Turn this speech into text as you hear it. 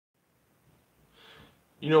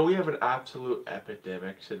You know, we have an absolute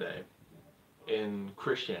epidemic today in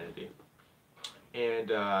Christianity. And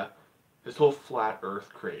this whole flat earth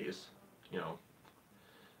craze, you know,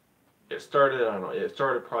 it started, I don't know, it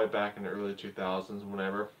started probably back in the early 2000s,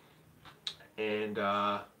 whenever. And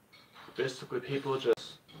basically, people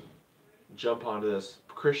just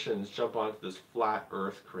Christians jump onto this flat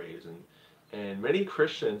earth craze. And many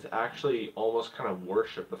Christians actually almost kind of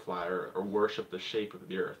worship the flat earth or worship the shape of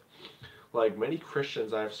the earth. Like many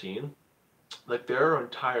Christians I've seen, like there are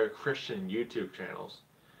entire Christian YouTube channels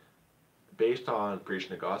based on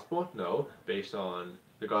preaching the gospel? No. Based on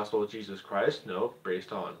the gospel of Jesus Christ? No.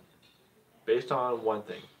 Based on one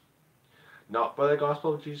thing. Not by the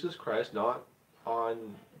gospel of Jesus Christ, not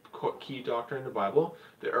on key doctrine in the Bible.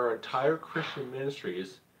 There are entire Christian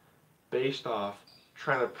ministries based off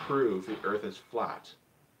trying to prove the earth is flat.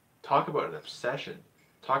 Talk about an obsession.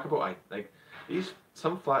 Talk about like these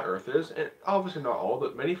some flat earthers, and obviously not all,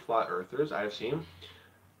 but many flat earthers I've seen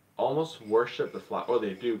almost worship the flat, or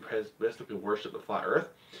they do basically worship the flat earth,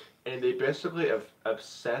 and they basically have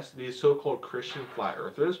obsessed, these so-called Christian flat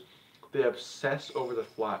earthers, they obsess over the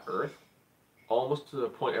flat earth almost to the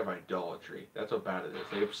point of idolatry. That's how bad it is.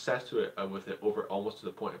 They obsess with it over almost to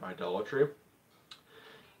the point of idolatry.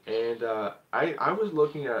 And I was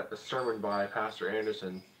looking at a sermon by Pastor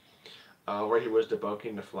Anderson where he was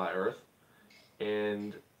debunking the flat earth,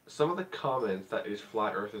 and some of the comments that these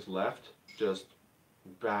flat earthers left just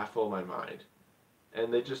baffle my mind.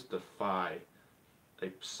 And they just defy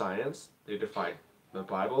like science, they defy the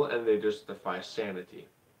Bible, and they just defy sanity.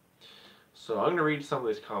 So I'm gonna read some of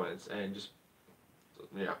these comments and just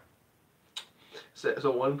yeah. So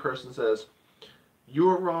one person says, "You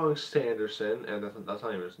are wrong, Sanderson," and that's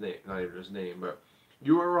not even his name, but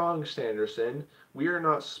 "You are wrong, Sanderson. We are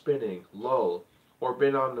not spinning, lol, or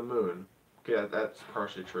been on the moon." Okay, that's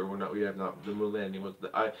partially true. We have not. The moon landing was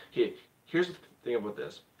here's the thing about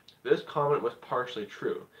this. This comment was partially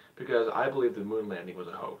true because I believe the moon landing was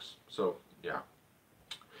a hoax. So yeah.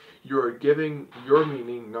 You're giving your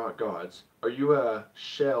meaning, not God's. Are you a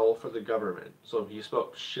shell for the government? So he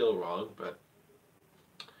spelled shill wrong, but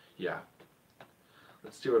yeah.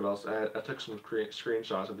 Let's see what else. I took some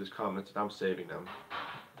screenshots of these comments and I'm saving them.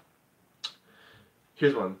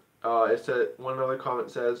 Here's one. It said one other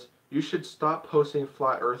comment says, "You should stop posting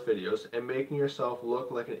flat Earth videos and making yourself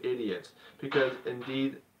look like an idiot because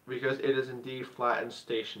it is indeed flat and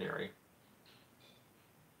stationary."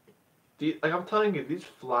 Like I'm telling you, these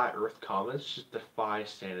flat Earth comments just defy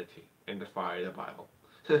sanity and defy the Bible.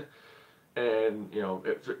 And you know,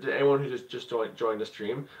 if, to anyone who just joined the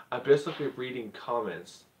stream, I'm basically reading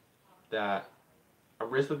comments that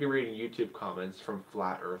I'm basically reading YouTube comments from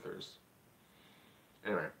flat Earthers.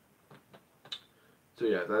 Anyway, so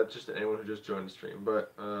yeah, that's just anyone who just joined the stream.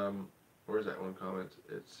 But where's that one comment?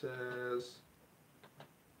 It says,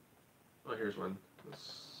 oh, here's one.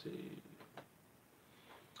 Let's see.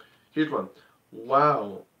 Here's one.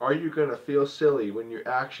 "Wow, are you gonna feel silly when you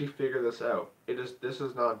actually figure this out? This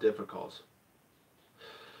is not difficult."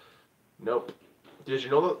 Nope. Did you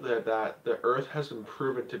know that the Earth has been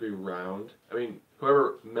proven to be round? I mean,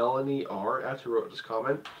 whoever Melanie R. actually wrote this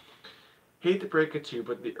comment, hate to break it to you,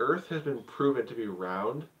 but the Earth has been proven to be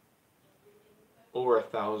round over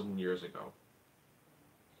 1,000 years ago.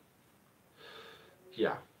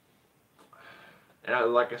 Yeah.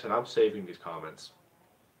 And like I said, I'm saving these comments.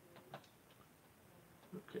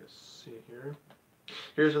 Okay, let's see here.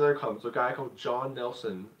 Here's another comment. So a guy called John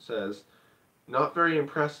Nelson says, "Not very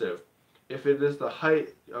impressive. If it is the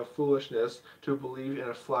height of foolishness to believe in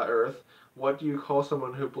a flat earth, what do you call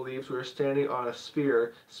someone who believes we are standing on a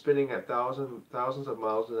sphere spinning at thousands of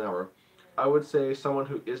miles an hour? I would say someone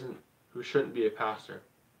who shouldn't be a pastor."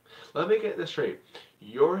 Let me get this straight.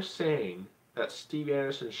 You're saying that Steve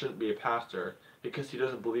Anderson shouldn't be a pastor because he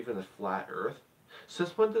doesn't believe in the flat earth?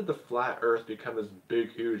 Since when did the flat earth become this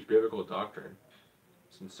big, huge biblical doctrine?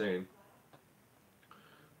 It's insane.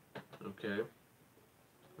 Okay.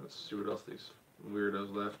 Let's see what else these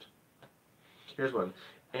weirdos left. Here's one.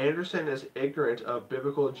 "Anderson is ignorant of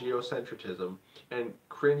biblical geocentrism and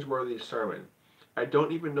cringeworthy sermon. I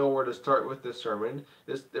don't even know where to start with this sermon.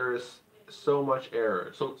 There is so much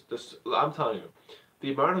error." So I'm telling you,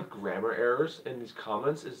 the amount of grammar errors in these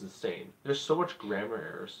comments is insane. There's so much grammar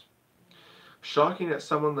errors. "Shocking that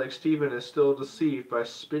someone like Stephen is still deceived by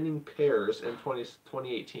spinning pears in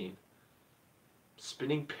 2018.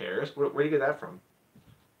 Spinning pears? Where do you get that from?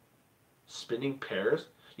 Spinning pears?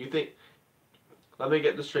 You think... Let me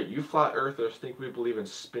get this straight. You flat earthers think we believe in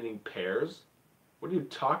spinning pears? What are you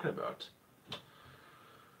talking about?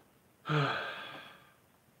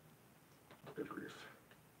 Good grief.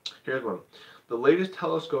 Here's one. The latest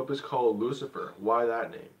telescope is called Lucifer. Why that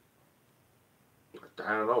name?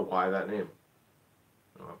 I don't know why that name.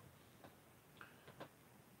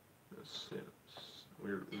 Let's see.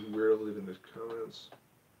 We're leaving the comments.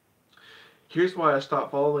 Here's why I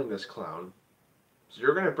stopped following this clown. So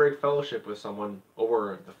you're going to break fellowship with someone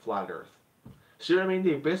over the flat earth. See what I mean?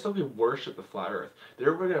 They basically worship the flat earth.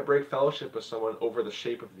 They're going to break fellowship with someone over the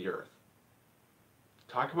shape of the earth.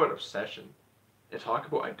 Talk about obsession. And talk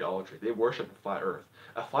about idolatry. They worship the flat earth.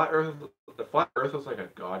 The flat earth is like a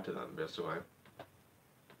god to them, basically.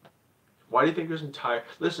 Why do you think there's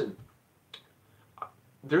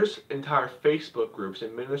there's entire Facebook groups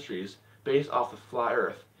and ministries based off the flat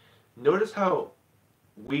earth. Notice how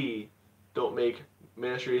we don't make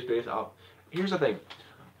ministries based off. Here's the thing.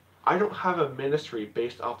 I don't have a ministry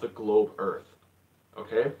based off the globe earth.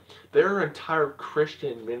 Okay? There are entire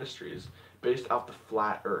Christian ministries based off the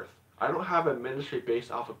flat earth. I don't have a ministry based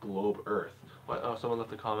off of globe earth. What? Oh, someone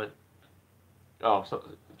left a comment. Oh, so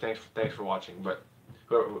thanks for watching. But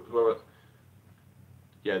whoever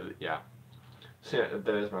yeah. See, that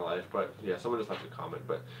is my life. But yeah, someone just left a comment.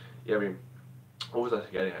 But yeah, I mean, what was I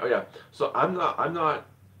getting at? Oh yeah. So I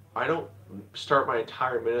don't start my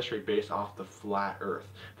entire ministry based off the flat earth.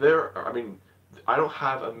 I don't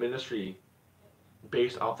have a ministry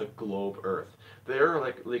based off the globe earth. There are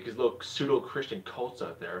like these little pseudo-Christian cults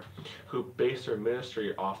out there who base their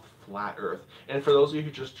ministry off the flat earth. And for those of you who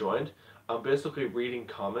just joined, I'm basically reading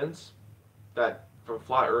comments that from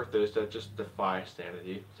flat earthers that just defy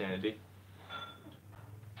sanity.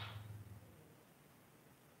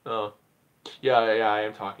 Oh. Yeah, I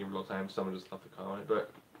am talking real time. Someone just left a comment,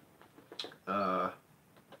 but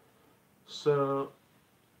so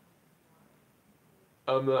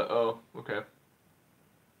oh, okay.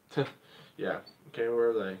 Yeah. Okay, where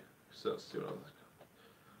are they? So let's see what else.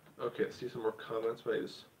 Okay, let's see some more comments,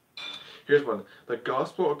 please. Here's one. The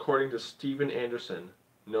Gospel according to Stephen Anderson.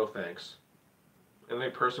 No thanks. And the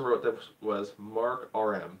person who wrote that was Mark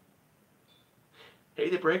RM.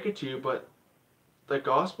 Hate to break it to you, but the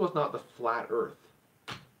Gospel is not the flat earth.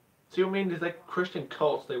 See what I mean? These like Christian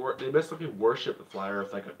cults, they basically worship the flat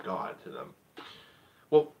earth like a god to them.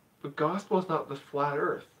 Well, the Gospel is not the flat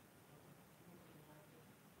earth.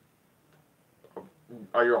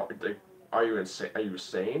 Are you insane? Are you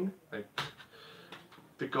sane? Like,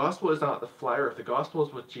 the gospel is not the flat earth. The gospel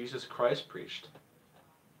is what Jesus Christ preached.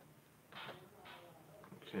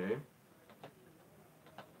 Okay.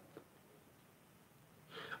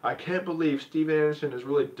 I can't believe Stephen Anderson is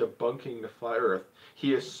really debunking the flat earth.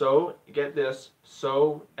 He is so, get this,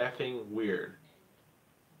 so effing weird.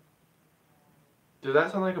 Does that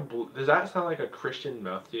sound like a Christian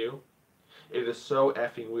mouth to you? It is so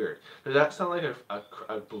effing weird. Does that sound like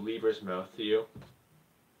a believer's mouth to you?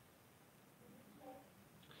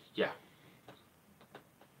 Yeah.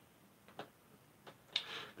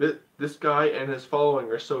 This guy and his following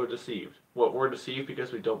are so deceived. What, we're deceived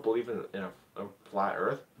because we don't believe in a flat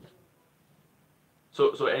earth?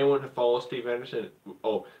 So anyone who follows Steve Anderson,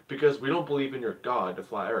 because we don't believe in your God, the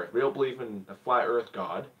flat earth. We don't believe in the flat earth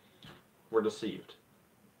God. We're deceived.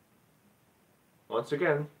 Once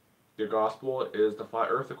again, your gospel is the flat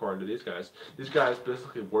earth according to these guys. These guys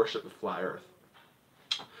basically worship the flat earth.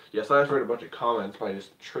 Yes, I just read a bunch of comments by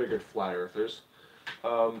just triggered flat earthers.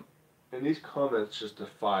 And these comments just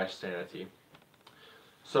defy sanity.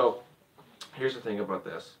 So, here's the thing about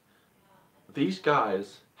this. These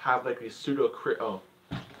guys have like these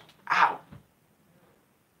ow!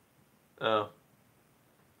 Oh.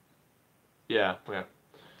 Yeah.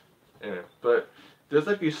 Anyway, but there's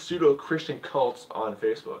like these pseudo-Christian cults on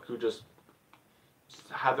Facebook who just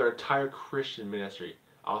have their entire Christian ministry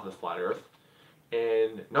off the flat earth.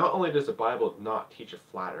 And not only does the Bible not teach a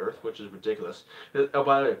flat earth, which is ridiculous. Oh,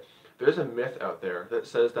 by the way, there's a myth out there that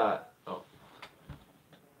says that,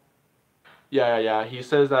 he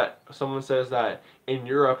says that, someone says that in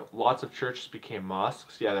Europe, lots of churches became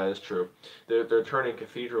mosques. Yeah, that is true. They're turning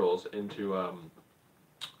cathedrals into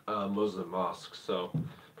Muslim mosques, so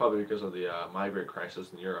probably because of the migrant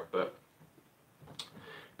crisis in Europe. But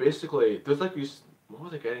basically, there's like these, what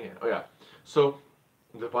was I getting at? Oh yeah, so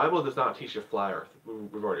the Bible does not teach a flat earth.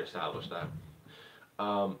 We've already established that.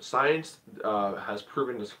 Science has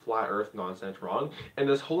proven this flat earth nonsense wrong, and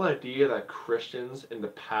this whole idea that Christians in the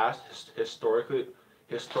past historically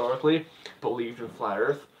believed in flat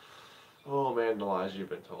earth. Oh man, the lies you've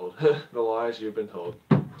been told. The lies you've been told.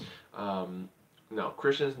 No,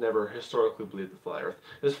 Christians never historically believed the flat earth.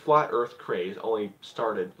 This flat earth craze only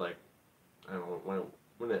started like, I don't know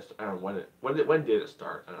when did it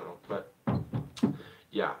start? I don't know, but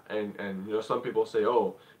Yeah, and you know, some people say,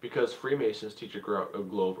 oh, because Freemasons teach a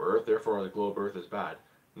globe Earth, therefore the globe Earth is bad.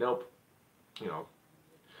 Nope. You know,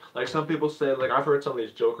 like some people say, like I've heard some of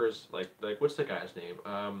these jokers, like what's the guy's name?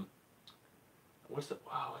 What's the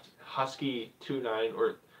wow, Husky 29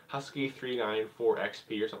 or Husky 394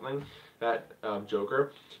 XP or something. That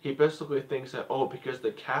joker, he basically thinks that, oh, because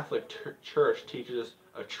the Catholic Church teaches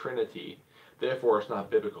a Trinity, therefore it's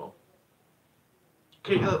not biblical.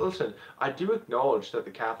 Okay, listen, I do acknowledge that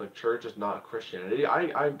the Catholic Church is not Christianity.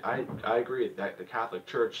 I agree that the Catholic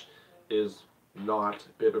Church is not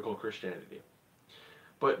biblical Christianity.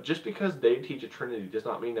 But just because they teach a Trinity does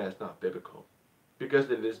not mean that it's not biblical. Because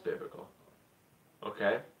it is biblical.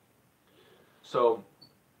 Okay? So,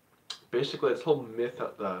 basically, this whole myth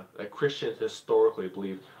that Christians historically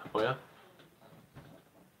believe. Oh,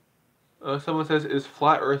 yeah? Someone says, is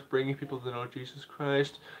flat earth bringing people to know Jesus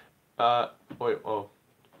Christ? Wait, oh.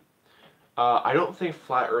 I don't think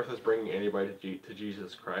flat Earth is bringing anybody to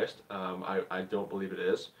Jesus Christ. I don't believe it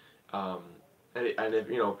is. And if,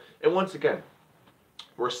 you know, and once again,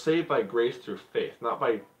 we're saved by grace through faith, not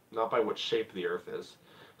by what shape the Earth is.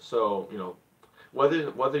 So you know,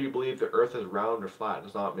 whether you believe the Earth is round or flat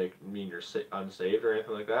does not mean you're unsaved or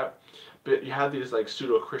anything like that. But you have these like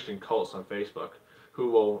pseudo Christian cults on Facebook who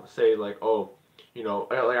will say like, oh, you know,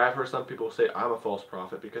 like I've heard some people say I'm a false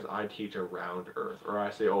prophet because I teach a round earth. Or I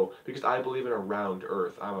say, oh, because I believe in a round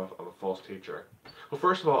earth, I'm a false teacher. Well,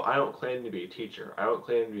 first of all, I don't claim to be a teacher. I don't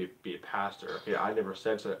claim to be a pastor. Okay, I never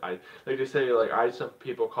said so. Like they say, some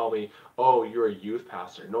people call me, oh, you're a youth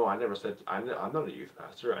pastor. No, I never said, I'm not a youth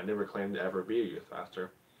pastor. I never claimed to ever be a youth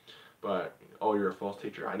pastor. But, oh, you're a false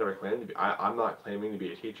teacher. I never claimed to be. I'm not claiming to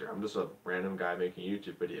be a teacher. I'm just a random guy making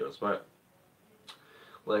YouTube videos. But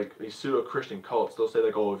like these pseudo-Christian cults, they'll say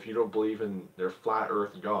like, oh, if you don't believe in their flat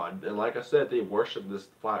earth God, and like I said, they worship this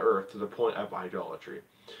flat earth to the point of idolatry.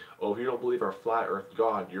 Oh, if you don't believe our flat earth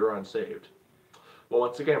God, you're unsaved. Well,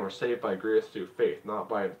 once again, we're saved by grace through faith, not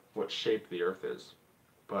by what shape the earth is.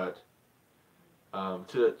 But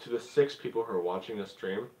to the 6 people who are watching this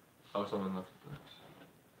stream, oh, someone left.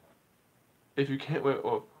 If you can't wait,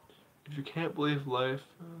 oh, if you can't believe life,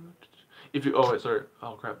 if you oh wait, sorry,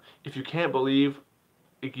 oh crap, if you can't believe.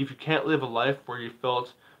 If you can't live a life where you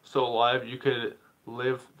felt so alive, you could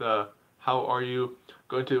live the how are you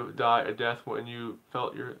going to die a death when you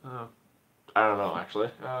felt your I don't know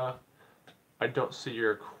actually. I don't see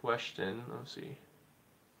your question. Let's see.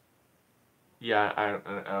 Yeah, I don't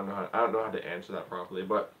know I don't know how to answer that properly,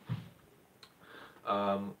 but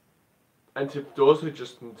and to those who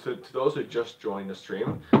just joined the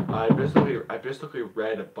stream, I basically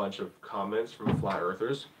read a bunch of comments from flat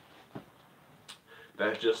earthers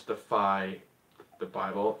that just defy the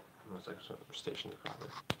Bible. It's like station the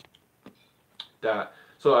Kragen.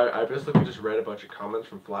 So I basically just read a bunch of comments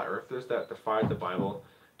from flat earthers that defy the Bible,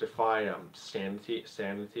 defy sanity,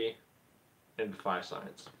 and defy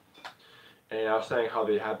science. And I was saying how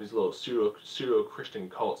they have these little pseudo Christian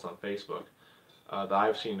cults on Facebook that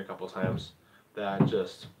I've seen a couple times that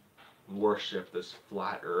just worship this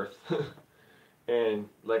flat Earth. And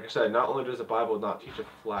like I said, not only does the Bible not teach a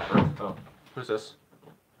flat Earth. Oh, who's this?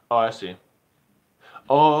 Oh, I see.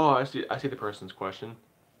 Oh, I see. I see the person's question.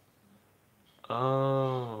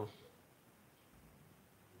 Oh,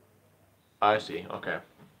 I see. Okay.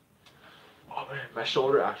 Oh man, my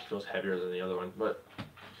shoulder actually feels heavier than the other one. But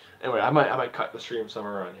anyway, I might cut the stream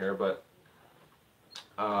somewhere around here. But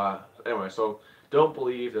anyway, so don't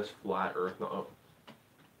believe this flat Earth. No. Oh.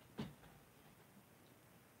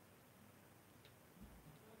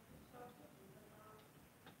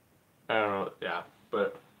 I don't know. Yeah,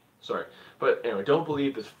 but sorry. But anyway, don't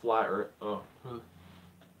believe this flat Earth. Oh.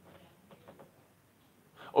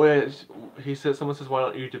 Oh yeah, he says. Someone says, "Why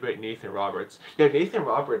don't you debate Nathan Roberts?" Yeah, Nathan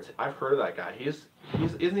Roberts. I've heard of that guy. He's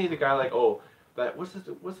isn't he the guy like that? What's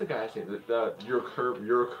the guy's name? Your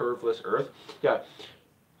curveless Earth. Yeah.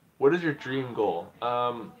 What is your dream goal?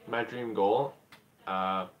 My dream goal.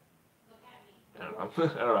 I don't know.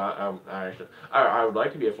 I don't know. I would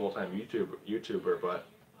like to be a full-time YouTuber, but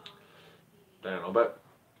I don't know. But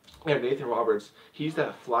yeah, Nathan Roberts. He's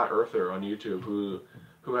that flat earther on YouTube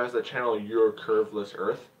who has the channel Your Curveless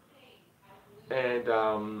Earth,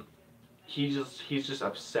 and he's just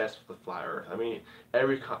obsessed with the flat Earth. I mean,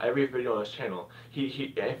 every video on his channel,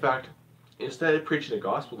 he in fact, instead of preaching the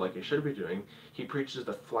gospel like he should be doing, he preaches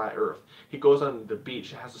the flat Earth. He goes on the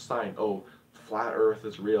beach, has a sign, oh, flat Earth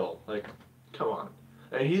is real. Like, come on.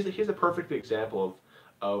 And he's a perfect example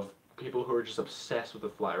of people who are just obsessed with the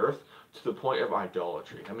flat Earth to the point of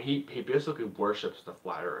idolatry. I mean, he basically worships the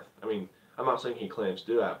flat Earth. I mean, I'm not saying he claims to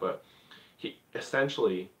do that, but he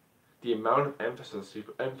essentially the amount of emphasis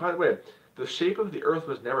and by the way, the shape of the earth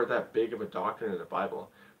was never that big of a doctrine in the Bible.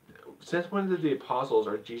 Since when did the apostles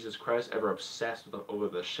or Jesus Christ ever obsess over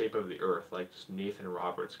the shape of the earth like this Nathan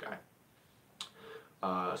Roberts guy?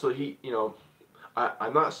 So he,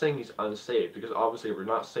 I'm not saying he's unsaved, because obviously we're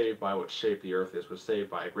not saved by what shape the earth is. We're saved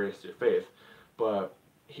by grace through faith. But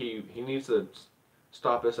he needs to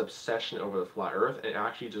stop this obsession over the flat earth and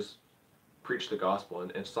actually just preach the gospel,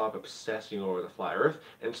 and stop obsessing over the flat earth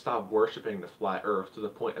and stop worshiping the flat earth to the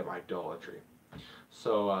point of idolatry.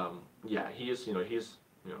 So, yeah,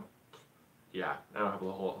 yeah, I don't have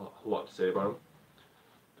a whole lot to say about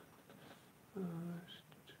him.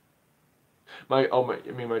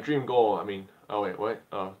 My dream goal, oh wait, what?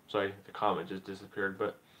 Oh, sorry, the comment just disappeared,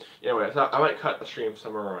 but anyway, so I might cut the stream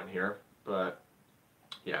somewhere around here, but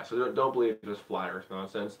yeah, so don't believe this flat earth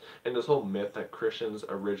nonsense, and this whole myth that Christians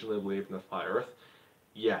originally believed in the flat earth,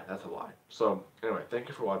 yeah, that's a lie. So, anyway, thank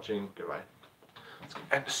you for watching, goodbye. Let's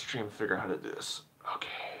end the stream, figure out how to do this.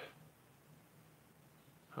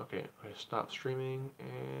 Okay, I stop streaming,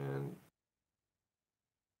 and